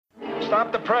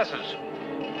Stop the presses.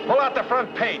 Pull out the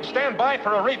front page. Stand by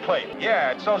for a replay.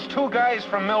 Yeah, it's those two guys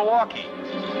from Milwaukee.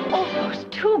 Oh, those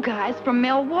two guys from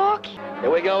Milwaukee.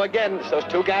 Here we go again. It's those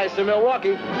two guys from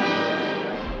Milwaukee.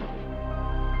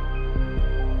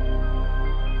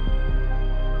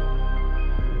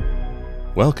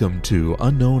 Welcome to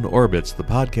Unknown Orbits, the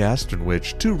podcast in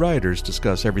which two writers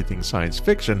discuss everything science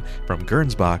fiction from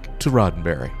Gernsback to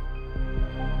Roddenberry.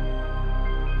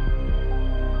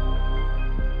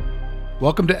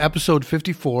 Welcome to episode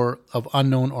 54 of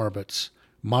Unknown Orbits,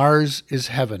 Mars is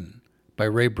Heaven by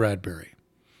Ray Bradbury.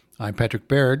 I'm Patrick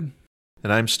Baird.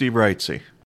 And I'm Steve Wrightsey.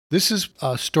 This is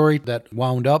a story that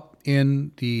wound up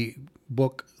in the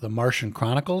book The Martian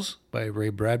Chronicles by Ray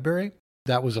Bradbury.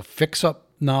 That was a fix-up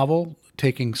novel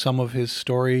taking some of his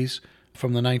stories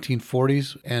from the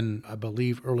 1940s and I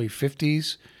believe early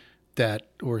 50s that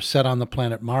were set on the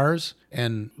planet Mars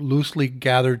and loosely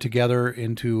gathered together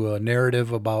into a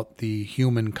narrative about the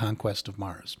human conquest of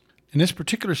Mars. In this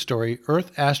particular story,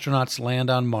 Earth astronauts land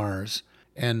on Mars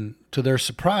and, to their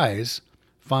surprise,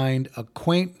 find a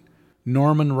quaint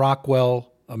Norman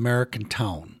Rockwell American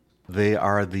town. They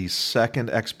are the second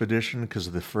expedition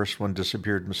because the first one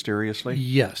disappeared mysteriously?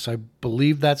 Yes, I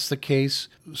believe that's the case.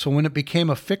 So when it became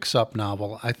a fix-up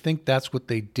novel, I think that's what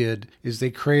they did, is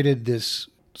they created this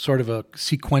sort of a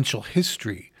sequential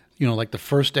history. You know, like the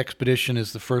first expedition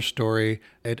is the first story.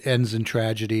 It ends in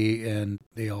tragedy and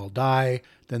they all die.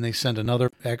 Then they send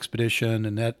another expedition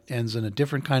and that ends in a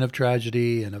different kind of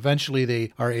tragedy. And eventually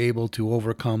they are able to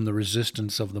overcome the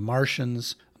resistance of the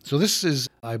Martians. So this is,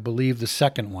 I believe, the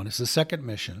second one. It's the second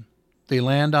mission. They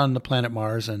land on the planet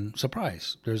Mars and,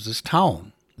 surprise, there's this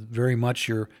town. Very much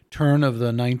your turn of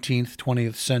the 19th,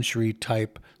 20th century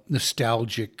type,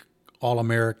 nostalgic,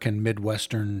 all-American,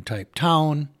 Midwestern type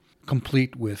town,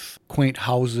 complete with quaint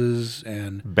houses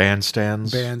and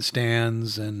bandstands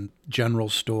and general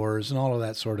stores and all of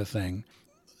that sort of thing.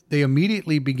 They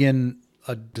immediately begin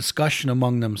a discussion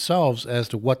among themselves as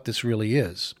to what this really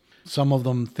is. Some of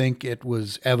them think it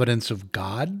was evidence of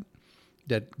God,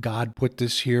 that God put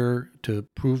this here to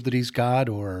prove that he's God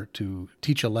or to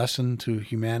teach a lesson to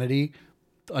humanity.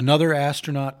 Another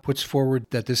astronaut puts forward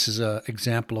that this is an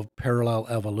example of parallel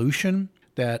evolution,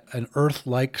 that an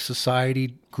Earth-like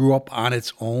society grew up on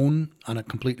its own on a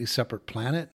completely separate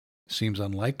planet. Seems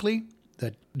unlikely.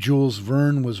 That Jules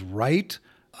Verne was right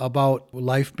about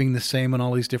life being the same on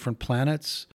all these different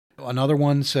planets. Another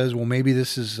one says, well, maybe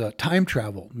this is time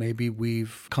travel. Maybe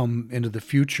we've come into the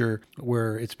future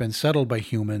where it's been settled by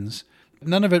humans.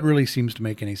 None of it really seems to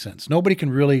make any sense. Nobody can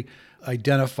really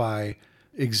identify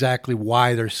exactly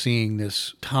why they're seeing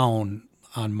this town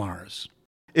on Mars.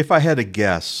 If I had a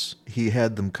guess, he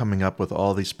had them coming up with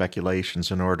all these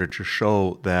speculations in order to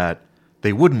show that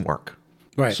they wouldn't work.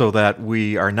 Right. So that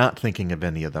we are not thinking of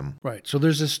any of them. Right. So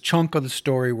there's this chunk of the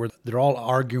story where they're all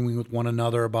arguing with one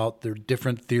another about their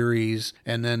different theories,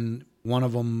 and then one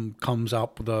of them comes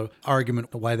up with an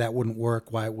argument why that wouldn't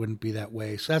work, why it wouldn't be that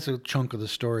way. So that's a chunk of the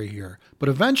story here. But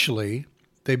eventually,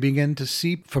 they begin to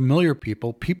see familiar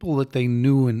people that they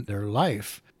knew in their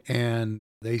life, and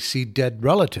they see dead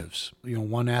relatives. You know,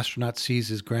 one astronaut sees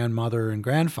his grandmother and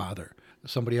grandfather.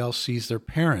 Somebody else sees their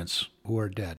parents who are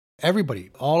dead. Everybody,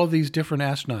 all of these different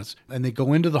astronauts, and they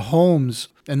go into the homes,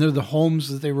 and they're the homes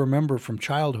that they remember from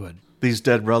childhood. These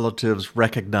dead relatives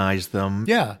recognize them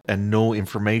and know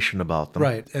information about them.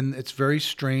 Right, and it's very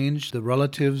strange. The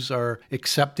relatives are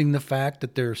accepting the fact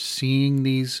that they're seeing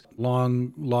these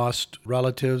long-lost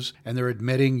relatives, and they're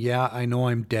admitting, yeah, I know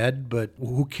I'm dead, but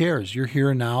who cares? You're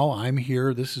here now, I'm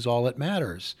here, this is all that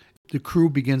matters. The crew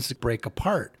begins to break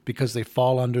apart because they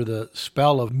fall under the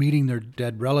spell of meeting their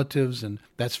dead relatives, and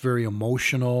that's very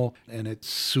emotional, and it's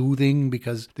soothing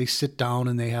because they sit down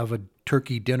and they have a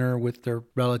turkey dinner with their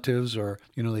relatives, or,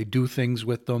 you know, they do things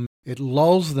with them. It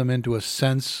lulls them into a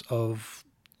sense of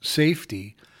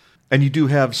safety. And you do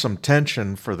have some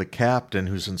tension for the captain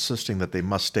who's insisting that they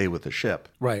must stay with the ship.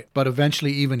 Right. But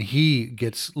eventually even he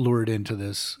gets lured into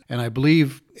this. And I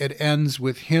believe it ends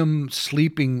with him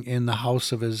sleeping in the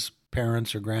house of his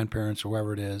parents or grandparents or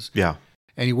whoever it is. Yeah.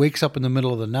 And he wakes up in the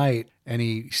middle of the night and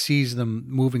he sees them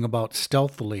moving about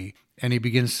stealthily, and he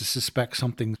begins to suspect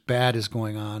something bad is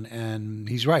going on. And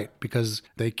he's right, because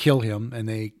they kill him and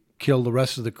they kill the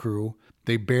rest of the crew.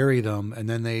 They bury them and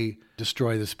then they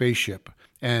destroy the spaceship.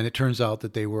 And it turns out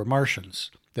that they were Martians,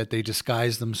 that they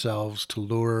disguised themselves to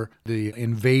lure the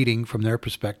invading, from their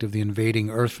perspective, the invading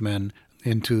Earthmen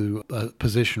into a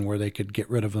position where they could get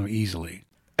rid of them easily.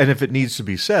 And if it needs to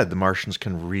be said, the Martians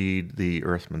can read the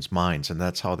Earthmen's minds, and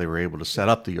that's how they were able to set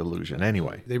up the illusion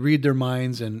anyway. They read their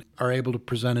minds and are able to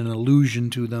present an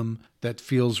illusion to them that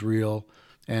feels real.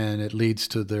 and it leads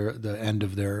to the end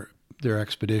of their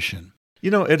expedition.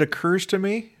 It occurs to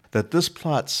me that this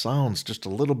plot sounds just a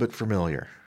little bit familiar.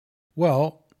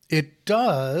 Well, it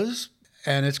does,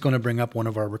 and it's going to bring up one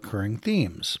of our recurring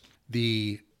themes.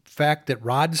 The fact that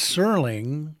Rod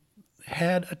Serling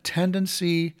had a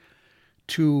tendency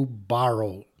to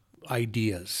borrow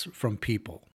ideas from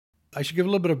people. I should give a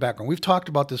little bit of background. We've talked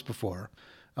about this before,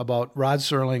 about Rod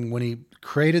Serling when he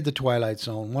created The Twilight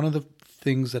Zone. One of the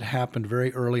things that happened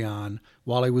very early on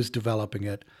while he was developing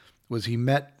it was he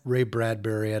met Ray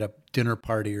Bradbury at a dinner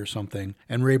party or something,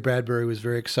 and Ray Bradbury was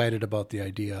very excited about the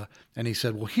idea. And he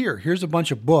said, well, here's a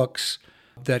bunch of books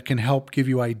that can help give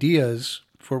you ideas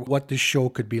for what this show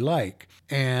could be like.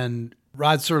 And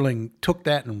Rod Serling took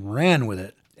that and ran with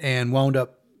it and wound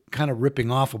up kind of ripping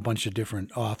off a bunch of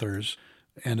different authors,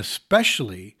 and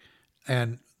especially,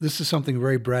 and this is something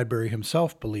Ray Bradbury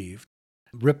himself believed,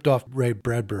 ripped off Ray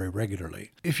Bradbury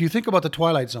regularly. If you think about The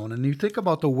Twilight Zone and you think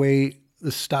about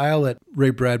the style that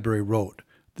Ray Bradbury wrote,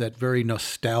 that very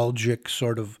nostalgic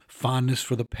sort of fondness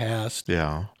for the past,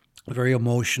 Yeah. very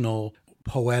emotional,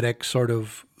 poetic sort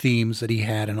of themes that he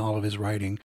had in all of his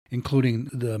writing, including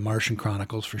the Martian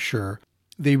Chronicles for sure,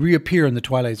 they reappear in The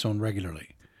Twilight Zone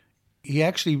regularly. He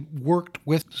actually worked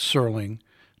with Serling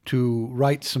to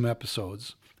write some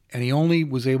episodes, and he only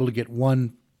was able to get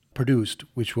one produced,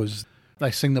 which was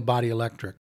I Sing the Body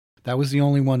Electric. That was the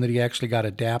only one that he actually got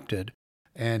adapted,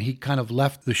 and he kind of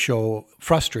left the show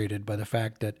frustrated by the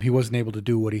fact that he wasn't able to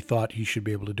do what he thought he should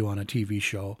be able to do on a TV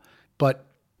show. But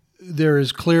there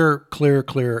is clear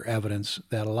evidence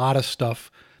that a lot of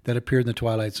stuff that appeared in The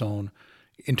Twilight Zone,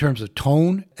 in terms of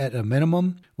tone at a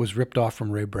minimum, was ripped off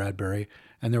from Ray Bradbury.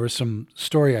 And there were some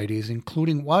story ideas,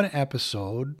 including one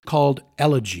episode called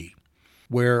Elegy,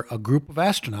 where a group of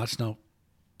astronauts, now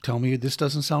tell me this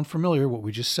doesn't sound familiar, what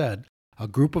we just said, a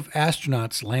group of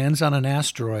astronauts lands on an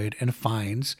asteroid and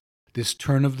finds this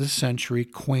turn-of-the-century,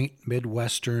 quaint,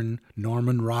 Midwestern,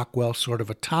 Norman Rockwell sort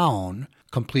of a town,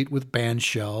 complete with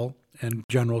bandshell and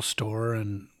general store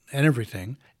and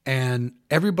everything. And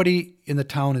everybody in the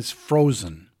town is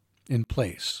frozen in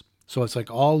place. So it's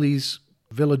like all these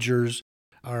villagers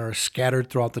are scattered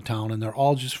throughout the town, and they're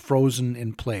all just frozen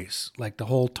in place. Like the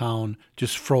whole town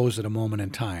just froze at a moment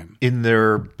in time. In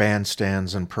their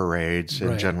bandstands and parades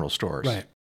and Right. general stores. Right.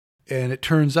 And it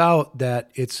turns out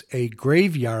that it's a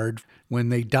graveyard. When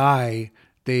they die,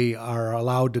 they are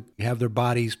allowed to have their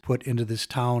bodies put into this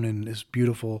town in this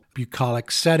beautiful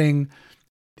bucolic setting.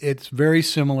 It's very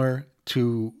similar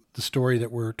to the story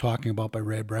that we're talking about by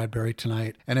Ray Bradbury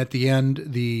tonight. And at the end,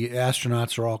 the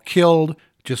astronauts are all killed,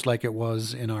 just like it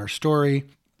was in our story,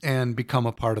 and become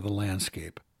a part of the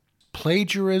landscape.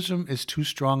 Plagiarism is too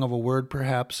strong of a word,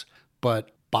 perhaps,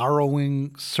 but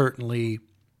borrowing certainly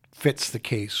fits the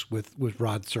case with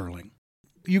Rod Serling.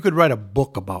 You could write a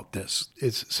book about this.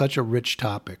 It's such a rich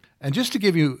topic. And just to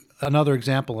give you another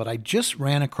example that I just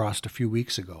ran across a few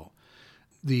weeks ago,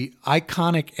 the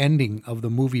iconic ending of the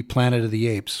movie Planet of the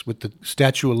Apes, with the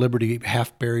Statue of Liberty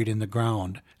half buried in the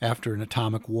ground after an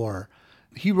atomic war.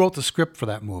 He wrote the script for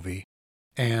that movie,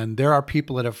 and there are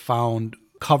people that have found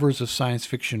covers of science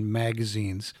fiction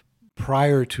magazines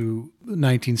prior to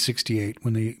 1968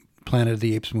 when the Planet of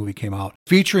the Apes movie came out,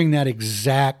 featuring that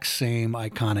exact same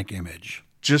iconic image.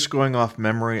 Just going off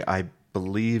memory, I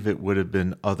believe it would have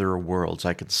been Other Worlds.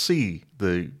 I could see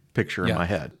the picture in my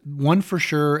head. One for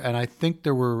sure, and I think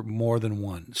there were more than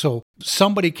one. So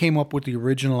somebody came up with the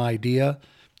original idea,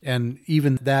 and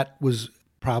even that was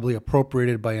probably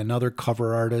appropriated by another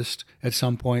cover artist at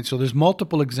some point. So there's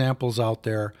multiple examples out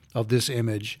there of this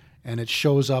image, and it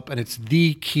shows up, and it's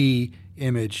the key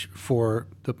image for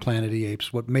the Planet of the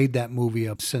Apes. What made that movie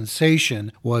a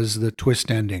sensation was the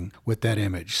twist ending with that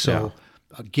image. So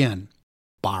again,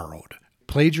 borrowed.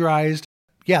 Plagiarized.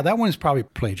 Yeah, that one is probably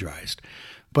plagiarized.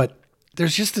 But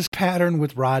there's just this pattern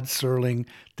with Rod Serling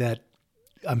that,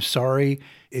 I'm sorry,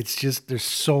 it's just, there's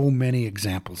so many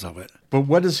examples of it. But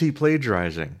what is he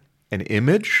plagiarizing? An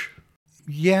image?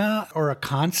 Yeah, or a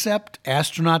concept.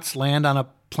 Astronauts land on a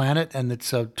planet and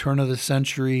it's a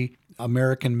turn-of-the-century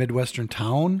American Midwestern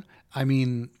town. I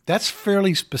mean, that's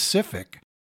fairly specific.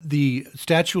 The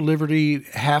Statue of Liberty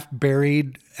half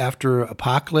buried after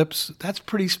apocalypse, that's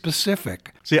pretty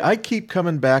specific. See, I keep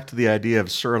coming back to the idea of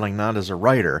Serling not as a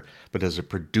writer, but as a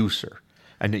producer.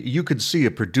 And you could see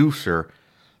a producer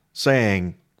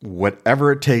saying,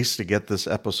 whatever it takes to get this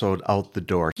episode out the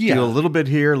door. Yeah. Do a little bit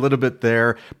here, a little bit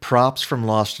there, props from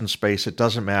Lost in Space, it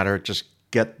doesn't matter, just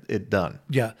get it done.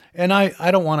 Yeah, and I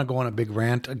don't want to go on a big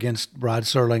rant against Rod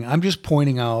Serling. I'm just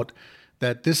pointing out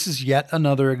that this is yet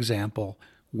another example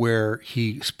where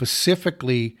he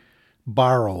specifically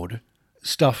borrowed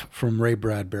stuff from Ray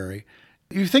Bradbury.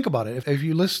 You think about it. If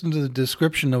you listen to the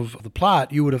description of the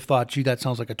plot, you would have thought, gee, that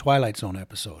sounds like a Twilight Zone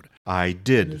episode. I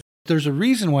did. There's a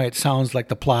reason why it sounds like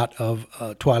the plot of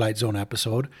a Twilight Zone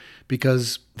episode,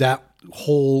 because that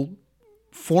whole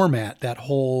format, that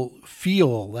whole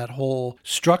feel, that whole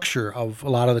structure of a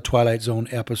lot of the Twilight Zone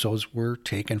episodes were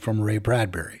taken from Ray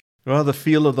Bradbury. Well, the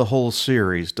feel of the whole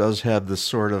series does have this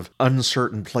sort of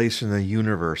uncertain place in the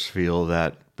universe feel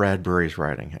that Bradbury's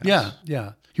writing has.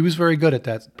 Yeah. He was very good at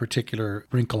that particular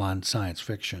wrinkle on science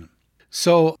fiction.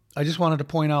 So I just wanted to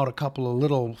point out a couple of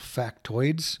little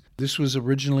factoids. This was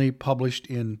originally published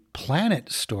in Planet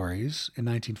Stories in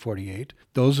 1948.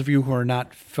 Those of you who are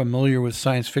not familiar with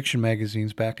science fiction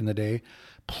magazines back in the day,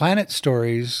 Planet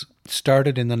Stories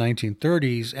started in the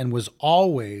 1930s and was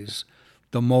always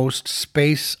the most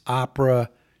space opera,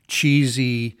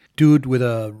 cheesy dude with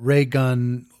a ray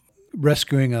gun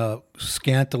rescuing a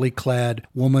scantily clad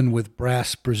woman with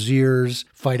brass brassiers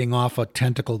fighting off a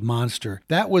tentacled monster.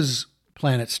 That was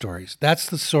Planet Stories. That's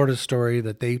the sort of story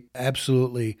that they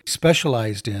absolutely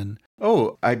specialized in.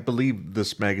 Oh, I believe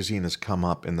this magazine has come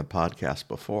up in the podcast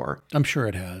before. I'm sure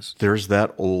it has. There's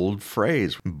that old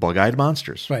phrase, bug-eyed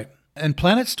monsters. Right. And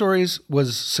Planet Stories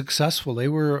was successful. They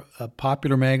were a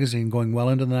popular magazine going well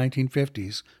into the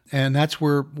 1950s. And that's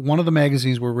where one of the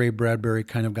magazines where Ray Bradbury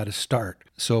kind of got his start.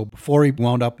 So before he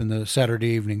wound up in the Saturday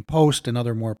Evening Post and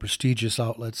other more prestigious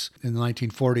outlets in the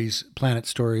 1940s, Planet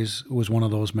Stories was one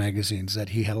of those magazines that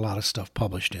he had a lot of stuff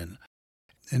published in.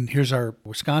 And here's our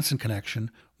Wisconsin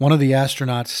connection. One of the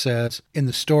astronauts says in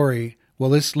the story, well,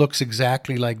 this looks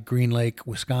exactly like Green Lake,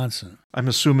 Wisconsin. I'm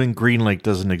assuming Green Lake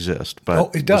doesn't exist,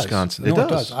 but it does. Wisconsin, No, it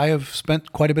does. I have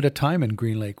spent quite a bit of time in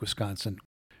Green Lake, Wisconsin.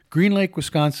 Green Lake,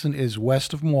 Wisconsin is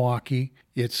west of Milwaukee.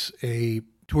 It's a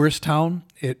tourist town.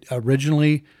 It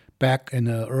originally, back in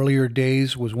the earlier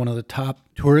days, was one of the top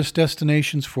tourist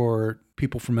destinations for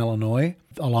people from Illinois,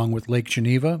 along with Lake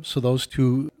Geneva. So those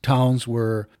two towns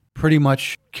were pretty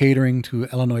much catering to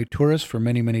Illinois tourists for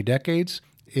many, many decades.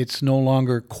 It's no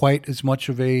longer quite as much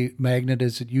of a magnet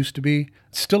as it used to be.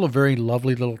 It's still a very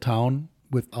lovely little town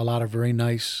with a lot of very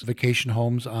nice vacation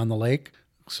homes on the lake.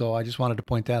 So I just wanted to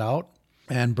point that out.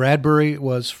 And Bradbury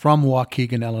was from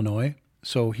Waukegan, Illinois.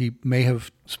 So he may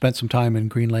have spent some time in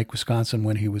Green Lake, Wisconsin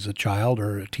when he was a child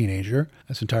or a teenager.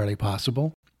 That's entirely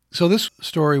possible. So this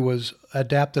story was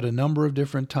adapted a number of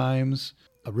different times.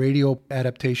 A radio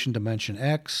adaptation, Dimension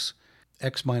X,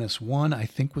 X-1, I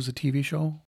think was a TV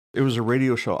show. It was a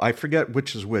radio show. I forget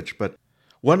which is which, but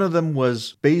one of them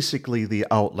was basically the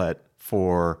outlet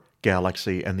for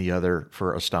Galaxy and the other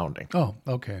for Astounding. Oh,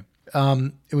 okay.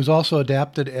 It was also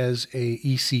adapted as a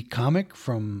EC comic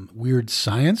from Weird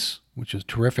Science, which is a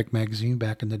terrific magazine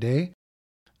back in the day,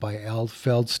 by Al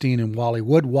Feldstein and Wally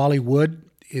Wood. Wally Wood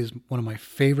is one of my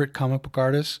favorite comic book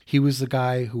artists. He was the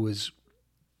guy who was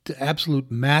the absolute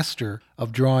master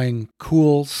of drawing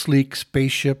cool, sleek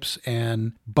spaceships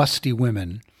and busty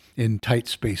women in tight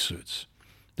spacesuits.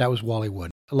 That was Wally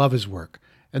Wood. I love his work.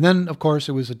 And then, of course,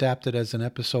 it was adapted as an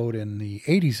episode in the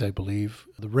 80s, I believe,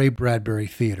 the Ray Bradbury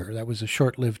Theater. That was a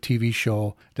short-lived TV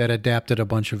show that adapted a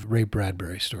bunch of Ray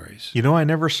Bradbury stories. You know, I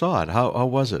never saw it. How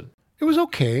was it? It was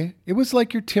okay. It was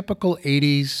like your typical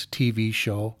 80s TV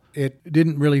show. It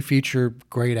didn't really feature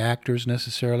great actors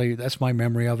necessarily. That's my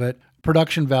memory of it.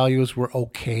 Production values were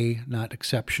okay, not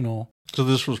exceptional. So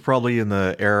this was probably in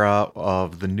the era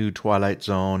of the new Twilight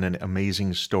Zone and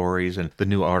Amazing Stories and the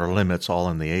new Outer Limits, all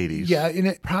in the 80s. Yeah, and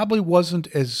it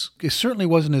certainly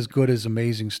wasn't as good as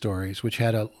Amazing Stories, which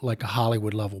had a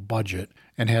Hollywood level budget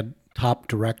and had top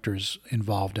directors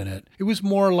involved in it. It was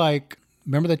more like,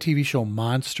 remember that TV show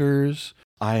Monsters?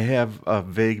 I have a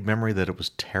vague memory that it was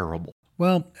terrible.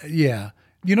 Well, yeah.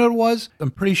 You know what it was?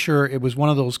 I'm pretty sure it was one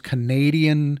of those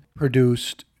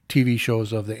Canadian-produced TV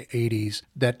shows of the 80s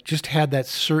that just had that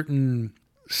certain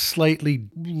slightly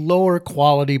lower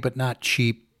quality but not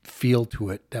cheap feel to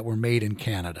it that were made in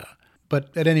Canada. But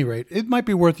at any rate, it might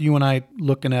be worth you and I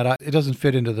looking at it. It doesn't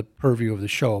fit into the purview of the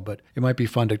show, but it might be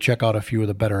fun to check out a few of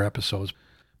the better episodes.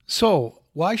 So,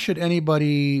 why should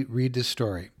anybody read this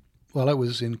story? Well, it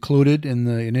was included in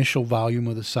the initial volume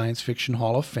of the Science Fiction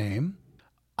Hall of Fame.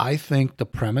 I think the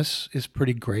premise is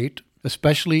pretty great,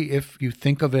 especially if you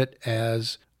think of it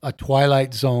as a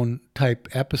Twilight Zone type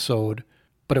episode,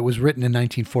 but it was written in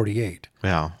 1948.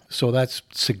 Yeah. So that's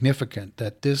significant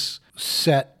that this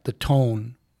set the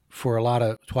tone for a lot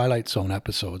of Twilight Zone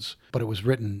episodes, but it was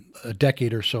written a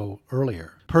decade or so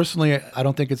earlier. Personally, I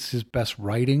don't think it's his best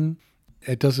writing.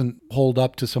 It doesn't hold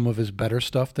up to some of his better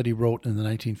stuff that he wrote in the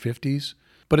 1950s,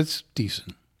 but it's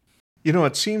decent. You know,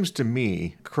 it seems to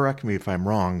me, correct me if I'm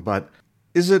wrong, but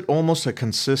Is it almost a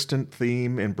consistent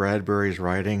theme in Bradbury's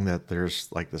writing that there's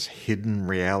like this hidden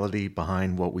reality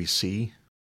behind what we see?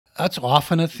 That's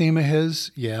often a theme of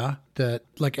his, yeah, that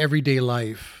like everyday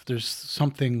life, there's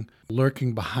something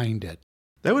lurking behind it.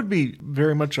 That would be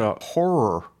very much a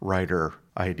horror writer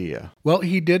idea. Well,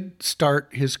 he did start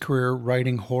his career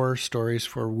writing horror stories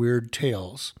for Weird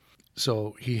Tales,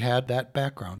 so he had that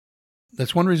background.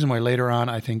 That's one reason why later on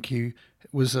I think he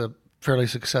was a fairly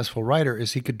successful writer,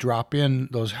 is he could drop in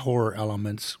those horror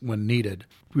elements when needed.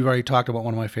 We've already talked about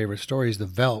one of my favorite stories, The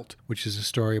Veld, which is a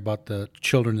story about the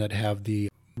children that have the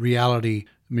reality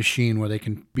machine where they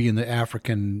can be in the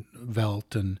African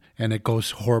veldt, and it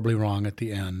goes horribly wrong at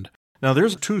the end. Now,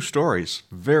 there's two stories,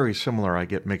 very similar. I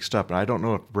get mixed up, and I don't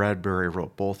know if Bradbury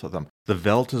wrote both of them. The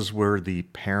Veld is where the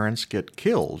parents get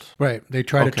killed. Right. They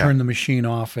try to turn the machine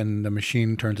off, and the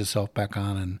machine turns itself back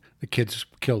on, and the kids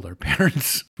kill their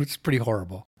parents. It's pretty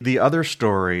horrible. The other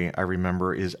story I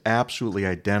remember is absolutely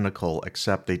identical,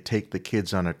 except they take the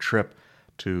kids on a trip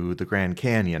to the Grand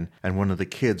Canyon, and one of the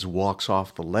kids walks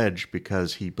off the ledge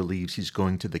because he believes he's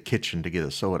going to the kitchen to get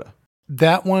a soda.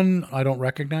 That one I don't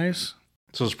recognize.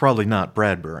 So it's probably not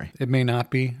Bradbury. It may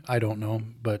not be. I don't know,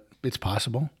 but it's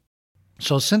possible.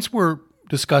 So since we're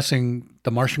discussing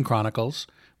The Martian Chronicles,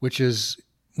 which is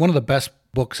one of the best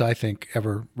books I think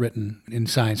ever written in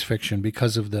science fiction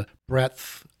because of the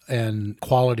breadth and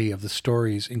quality of the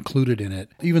stories included in it,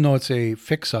 even though it's a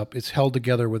fix-up, it's held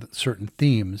together with certain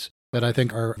themes that I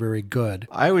think are very good.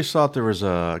 I always thought there was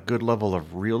a good level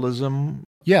of realism.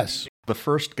 Yes. The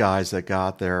first guys that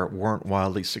got there weren't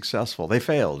wildly successful. They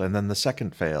failed, and then the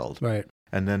second failed. Right.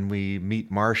 And then we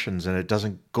meet Martians, and it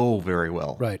doesn't go very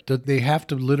well. Right. They have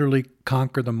to literally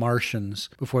conquer the Martians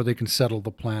before they can settle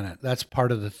the planet. That's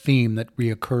part of the theme that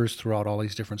reoccurs throughout all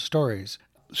these different stories.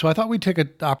 So I thought we'd take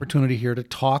an opportunity here to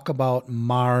talk about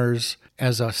Mars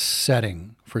as a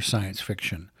setting for science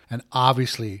fiction. And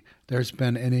obviously, there's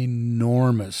been an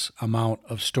enormous amount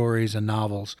of stories and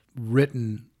novels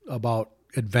written about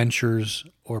adventures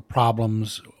or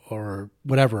problems or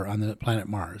whatever on the planet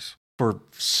Mars. For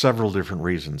several different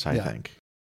reasons, I think.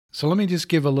 So let me just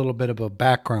give a little bit of a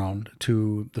background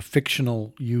to the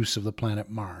fictional use of the planet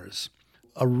Mars.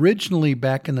 Originally,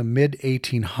 back in the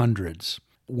mid-1800s,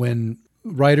 when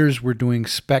writers were doing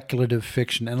speculative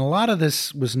fiction, and a lot of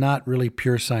this was not really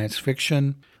pure science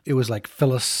fiction. It was like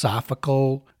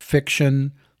philosophical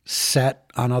fiction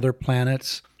set on other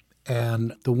planets.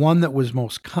 And the one that was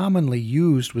most commonly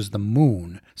used was the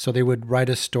moon. So they would write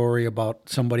a story about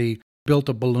somebody built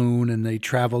a balloon and they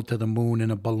traveled to the moon in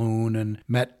a balloon and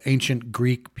met ancient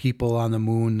Greek people on the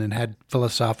moon and had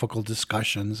philosophical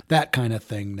discussions, that kind of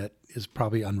thing that is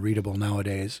probably unreadable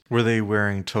nowadays. Were they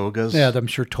wearing togas? Yeah, I'm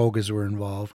sure togas were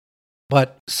involved.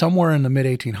 But somewhere in the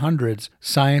mid-1800s,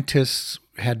 scientists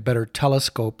had better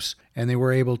telescopes, and they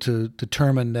were able to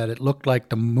determine that it looked like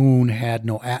the moon had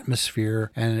no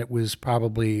atmosphere and it was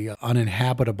probably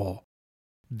uninhabitable.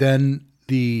 Then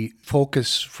the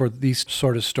focus for these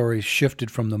sort of stories shifted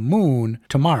from the moon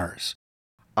to Mars.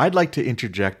 I'd like to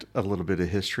interject a little bit of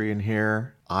history in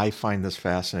here. I find this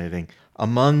fascinating.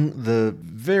 Among the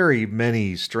very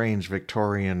many strange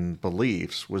Victorian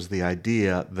beliefs was the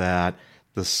idea that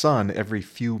the sun, every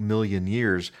few million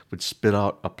years, would spit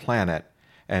out a planet,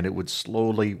 and it would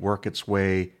slowly work its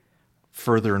way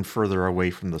further and further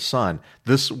away from the sun.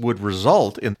 This would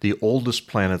result in the oldest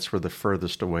planets were the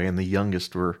furthest away, and the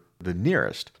youngest were the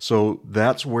nearest. So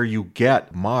that's where you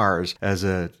get Mars as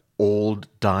an old,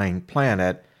 dying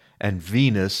planet, and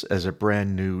Venus as a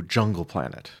brand new jungle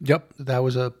planet. Yep, that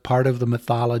was a part of the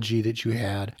mythology that you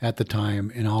had at the time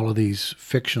in all of these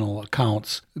fictional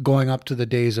accounts going up to the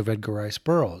days of Edgar Rice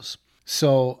Burroughs.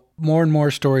 So more and more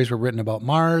stories were written about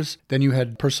Mars. Then you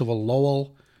had Percival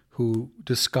Lowell, who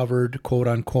discovered,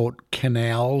 quote-unquote,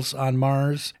 canals on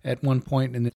Mars at one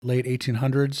point in the late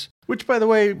 1800s. Which, by the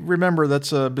way, remember,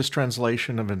 that's a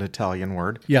mistranslation of an Italian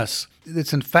word. Yes.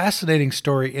 It's a fascinating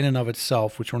story in and of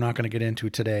itself, which we're not going to get into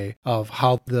today, of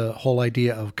how the whole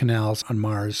idea of canals on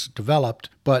Mars developed.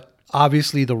 But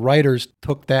obviously the writers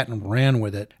took that and ran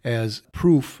with it as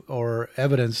proof or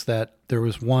evidence that there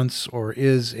was once or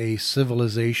is a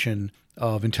civilization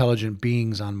of intelligent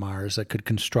beings on Mars that could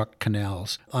construct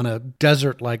canals on a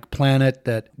desert-like planet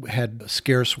that had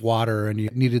scarce water, and you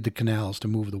needed the canals to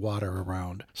move the water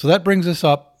around. So that brings us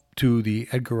up to the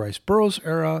Edgar Rice Burroughs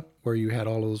era, where you had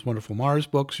all those wonderful Mars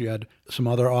books. You had some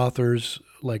other authors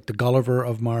like the Gulliver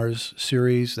of Mars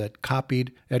series that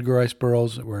copied Edgar Rice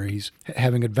Burroughs, where he's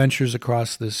having adventures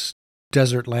across this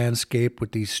desert landscape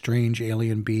with these strange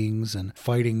alien beings and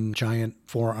fighting giant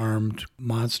four-armed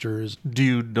monsters. Do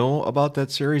you know about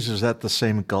that series? Is that the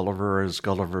same Gulliver as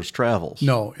Gulliver's Travels?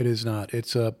 No, it is not.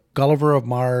 It's a Gulliver of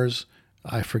Mars.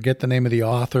 I forget the name of the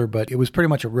author, but it was pretty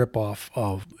much a ripoff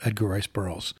of Edgar Rice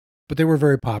Burroughs. But they were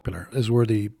very popular, as were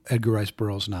the Edgar Rice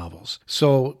Burroughs novels.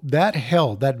 So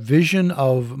that vision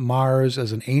of Mars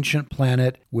as an ancient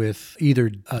planet with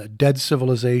either a dead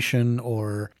civilization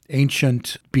or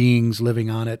ancient beings living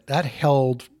on it, that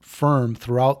held firm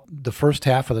throughout the first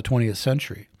half of the 20th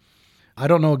century. I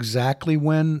don't know exactly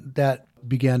when that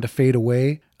began to fade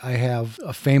away. I have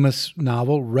a famous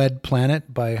novel, Red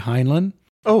Planet by Heinlein.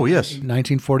 Oh, yes.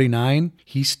 1949.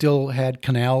 He still had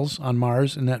canals on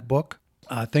Mars in that book.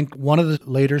 I think one of the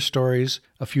later stories,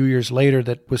 a few years later,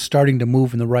 that was starting to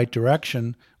move in the right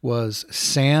direction was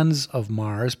Sands of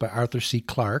Mars by Arthur C.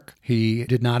 Clarke. He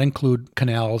did not include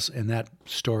canals in that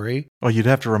story. Oh, you'd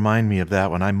have to remind me of that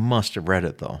one. I must have read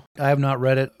it, though. I have not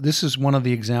read it. This is one of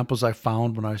the examples I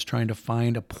found when I was trying to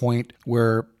find a point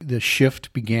where the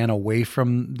shift began away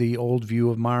from the old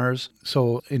view of Mars.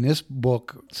 So in this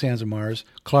book, Sands of Mars,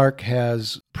 Clarke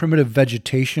has primitive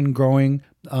vegetation growing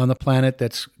on the planet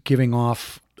that's giving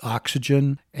off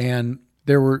oxygen, and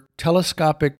there were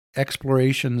telescopic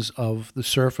explorations of the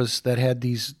surface that had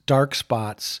these dark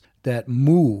spots that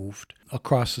moved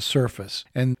across the surface.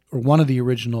 And one of the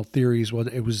original theories was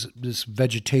it was this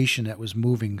vegetation that was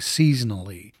moving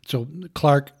seasonally. So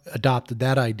Clarke adopted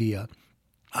that idea.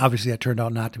 Obviously, that turned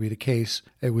out not to be the case.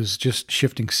 It was just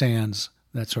shifting sands,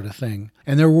 that sort of thing.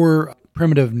 And there were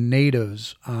primitive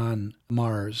natives on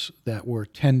Mars that were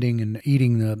tending and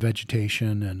eating the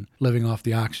vegetation and living off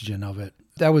the oxygen of it.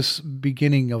 That was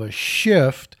beginning of a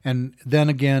shift. And then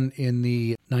again, in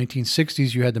the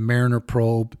 1960s, you had the Mariner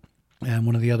probe and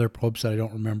one of the other probes that I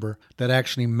don't remember that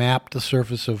actually mapped the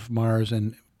surface of Mars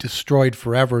and destroyed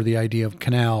forever the idea of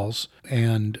canals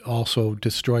and also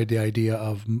destroyed the idea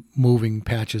of moving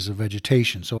patches of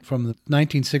vegetation. So from the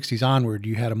 1960s onward,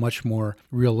 you had a much more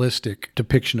realistic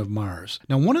depiction of Mars.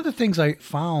 Now, one of the things I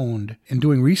found in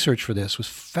doing research for this was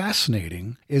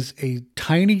fascinating is a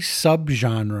tiny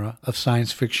subgenre of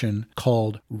science fiction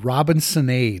called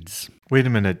Robinsonades. Wait a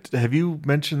minute. Have you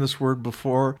mentioned this word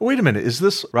before? Wait a minute. Is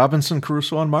this Robinson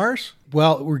Crusoe on Mars?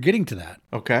 Well, we're getting to that.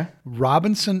 Okay.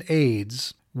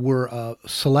 Robinsonades were a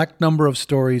select number of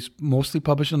stories, mostly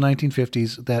published in the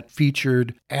 1950s, that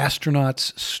featured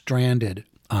astronauts stranded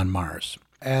on Mars,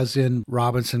 as in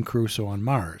Robinson Crusoe on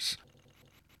Mars.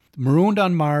 Marooned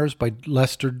on Mars by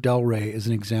Lester Del Rey is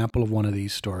an example of one of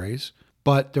these stories.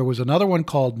 But there was another one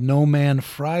called No Man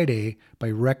Friday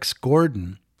by Rex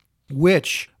Gordon,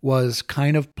 which was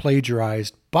kind of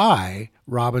plagiarized by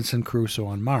Robinson Crusoe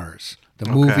on Mars, the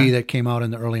movie that came out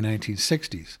in the early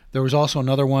 1960s. There was also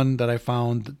another one that I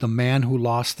found, The Man Who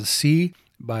Lost the Sea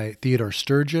by Theodore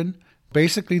Sturgeon.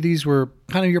 Basically, these were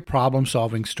kind of your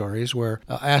problem-solving stories where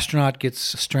an astronaut gets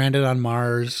stranded on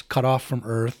Mars, cut off from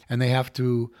Earth, and they have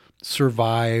to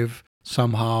survive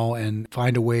somehow and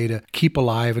find a way to keep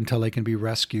alive until they can be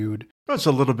rescued. It's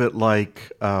a little bit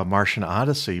like Martian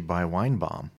Odyssey by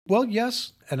Weinbaum. Well,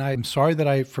 yes, and I'm sorry that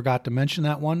I forgot to mention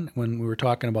that one when we were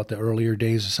talking about the earlier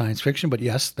days of science fiction, but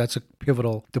yes, that's a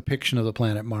pivotal depiction of the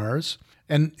planet Mars.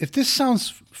 And if this sounds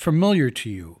familiar to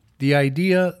you, the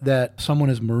idea that someone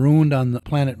is marooned on the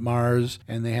planet Mars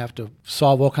and they have to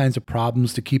solve all kinds of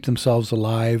problems to keep themselves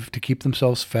alive, to keep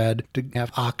themselves fed, to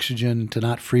have oxygen, to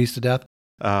not freeze to death,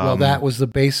 well, that was the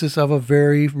basis of a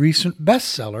very recent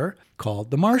bestseller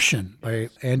called The Martian by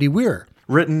Andy Weir.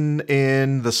 Written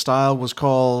in the style was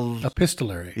called...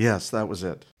 Epistolary. Yes, that was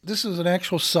it. This is an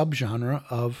actual subgenre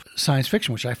of science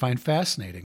fiction, which I find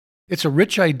fascinating. It's a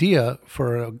rich idea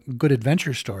for a good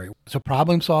adventure story. It's a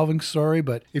problem-solving story,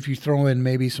 but if you throw in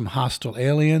maybe some hostile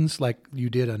aliens, like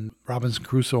you did on Robinson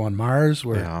Crusoe on Mars,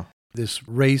 where this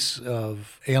race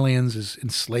of aliens is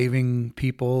enslaving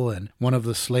people, and one of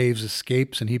the slaves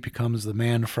escapes, and he becomes the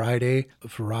Man Friday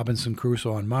for Robinson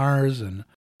Crusoe on Mars. And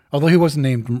although he wasn't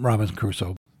named Robinson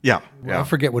Crusoe. Yeah. I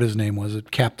forget what his name was.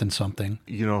 Captain something.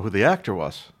 You know who the actor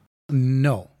was?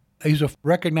 No. He's a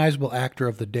recognizable actor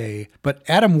of the day, but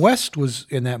Adam West was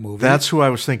in that movie. That's who I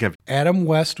was thinking of. Adam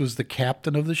West was the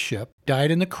captain of the ship,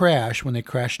 died in the crash when they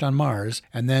crashed on Mars,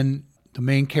 and then the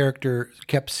main character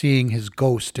kept seeing his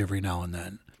ghost every now and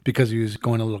then because he was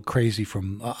going a little crazy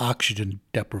from oxygen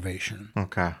deprivation.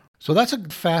 Okay. So that's a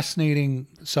fascinating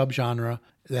subgenre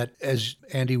that, as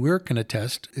Andy Weir can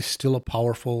attest, is still a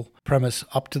powerful premise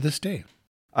up to this day.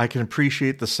 I can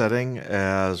appreciate the setting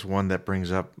as one that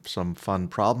brings up some fun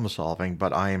problem solving,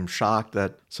 but I am shocked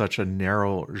that such a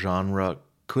narrow genre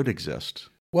could exist.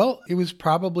 Well, it was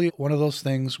probably one of those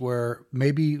things where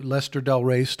maybe Lester Del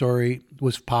Rey's story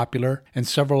was popular and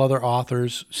several other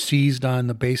authors seized on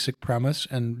the basic premise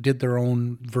and did their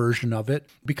own version of it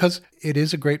because it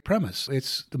is a great premise.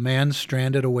 It's the man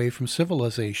stranded away from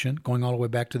civilization, going all the way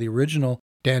back to the original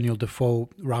Daniel Defoe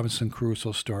Robinson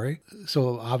Crusoe story.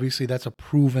 So obviously that's a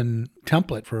proven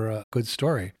template for a good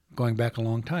story going back a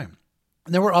long time.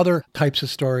 And there were other types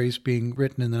of stories being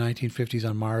written in the 1950s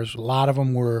on Mars. A lot of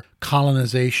them were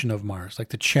colonization of Mars, like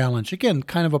The Challenge. Again,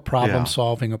 kind of a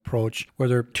problem-solving approach where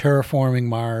they're terraforming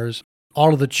Mars,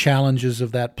 all of the challenges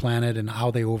of that planet and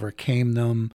how they overcame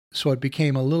them. So it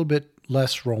became a little bit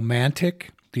less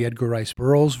romantic, the Edgar Rice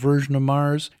Burroughs version of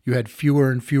Mars. You had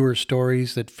fewer and fewer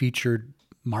stories that featured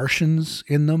Martians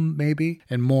in them, maybe,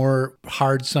 and more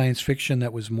hard science fiction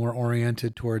that was more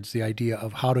oriented towards the idea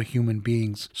of how do human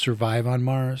beings survive on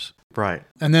Mars. Right.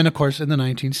 And then, of course, in the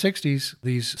 1960s,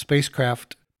 these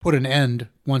spacecraft put an end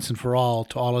once and for all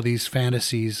to all of these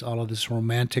fantasies, all of this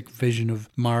romantic vision of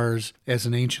Mars as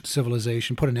an ancient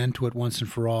civilization, put an end to it once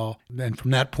and for all. And from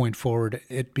that point forward,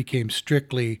 it became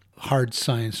strictly hard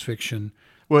science fiction.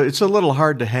 Well, it's a little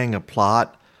hard to hang a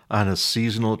plot on a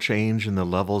seasonal change in the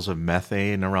levels of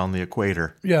methane around the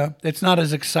equator. Yeah, it's not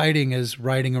as exciting as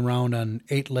riding around on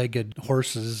 8-legged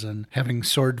horses and having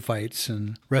sword fights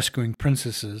and rescuing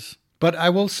princesses. But I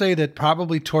will say that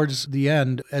probably towards the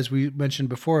end, as we mentioned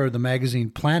before, the magazine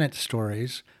Planet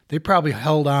Stories, they probably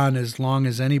held on as long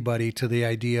as anybody to the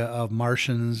idea of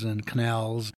Martians and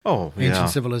canals, ancient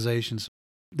civilizations.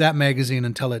 That magazine,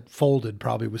 until it folded,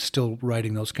 probably was still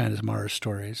writing those kinds of Mars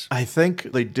stories. I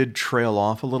think they did trail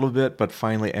off a little bit, but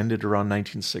finally ended around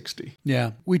 1960.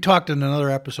 Yeah. We talked in another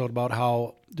episode about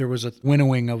how there was a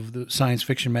winnowing of the science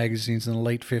fiction magazines in the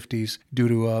late 50s due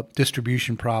to a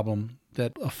distribution problem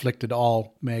that afflicted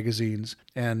all magazines.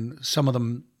 And some of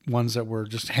them, ones that were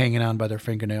just hanging on by their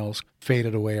fingernails,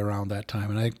 faded away around that time.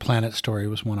 And I think Planet Story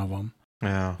was one of them.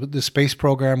 Yeah. The space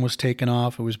program was taken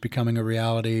off. It was becoming a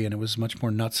reality, and it was much more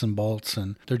nuts and bolts.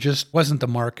 And there just wasn't the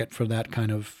market for that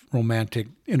kind of romantic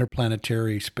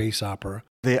interplanetary space opera.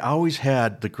 They always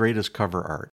had the greatest cover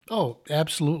art. Oh,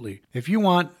 absolutely. If you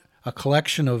want a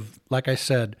collection of, like I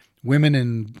said, women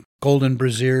in golden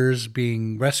brassieres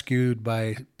being rescued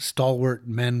by stalwart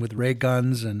men with ray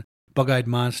guns and bug-eyed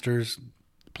monsters,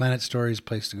 Planet Story is the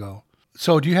place to go.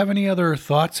 So do you have any other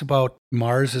thoughts about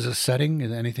Mars as a setting?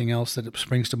 Is anything else that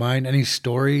springs to mind? Any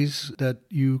stories that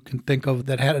you can think of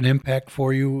that had an impact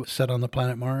for you set on the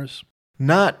planet Mars?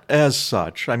 Not as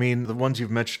such. I mean, the ones you've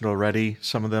mentioned already,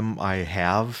 some of them I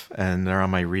have, and they're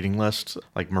on my reading list,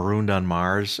 like Marooned on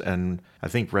Mars and I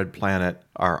think Red Planet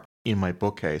are in my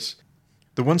bookcase.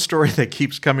 The one story that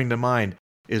keeps coming to mind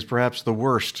is perhaps the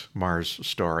worst Mars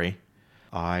story.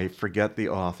 I forget the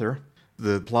author.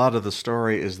 The plot of the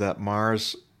story is that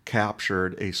Mars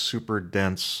captured a super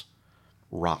dense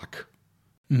rock.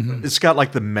 Mm-hmm. It's got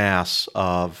like the mass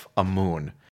of a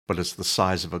moon, but it's the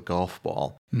size of a golf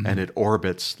ball, and it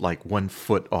orbits like 1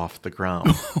 foot off the ground.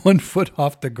 1 foot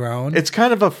off the ground? It's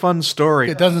kind of a fun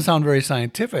story. It doesn't sound very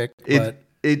scientific, but...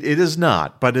 It is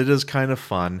not, but it is kind of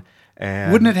fun.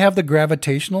 And wouldn't it have the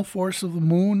gravitational force of the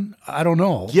moon? I don't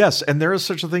know. Yes, and there is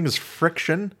such a thing as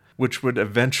friction, which would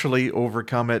eventually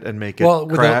overcome it and make it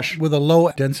crash. With a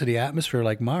low-density atmosphere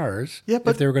like Mars, yeah,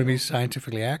 but if they were going to be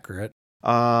scientifically accurate.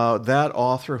 That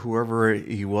author, whoever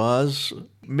he was,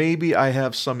 maybe I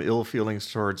have some ill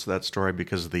feelings towards that story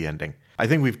because of the ending. I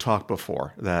think we've talked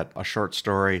before that a short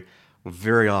story will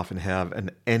very often have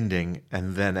an ending,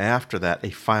 and then after that,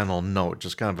 a final note,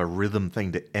 just kind of a rhythm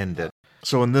thing to end it.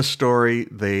 So in this story,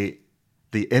 the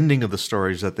ending of the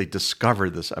story is that they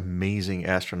discovered this amazing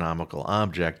astronomical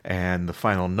object, and the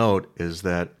final note is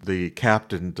that the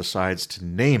captain decides to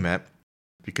name it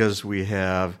because we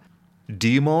have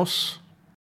Deimos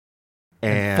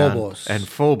and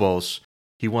Phobos.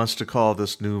 He wants to call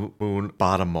this new moon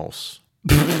Bottomos.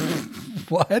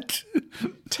 What?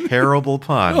 Terrible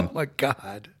pun. Oh my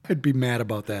God. I'd be mad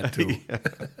about that too. Yeah.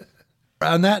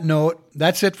 On that note,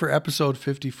 that's it for episode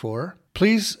 54.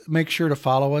 Please make sure to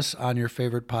follow us on your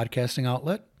favorite podcasting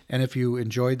outlet. And if you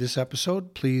enjoyed this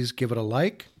episode, please give it a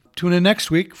like. Tune in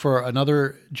next week for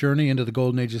another journey into the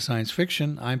golden age of science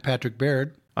fiction. I'm Patrick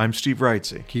Baird. I'm Steve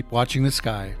Wrightsey. Keep watching the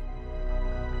sky.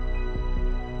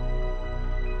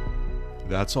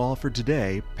 That's all for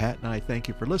today. Pat and I thank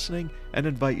you for listening and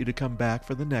invite you to come back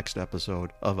for the next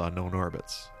episode of Unknown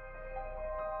Orbits.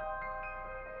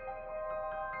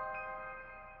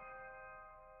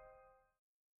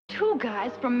 Two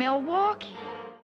guys from Milwaukee.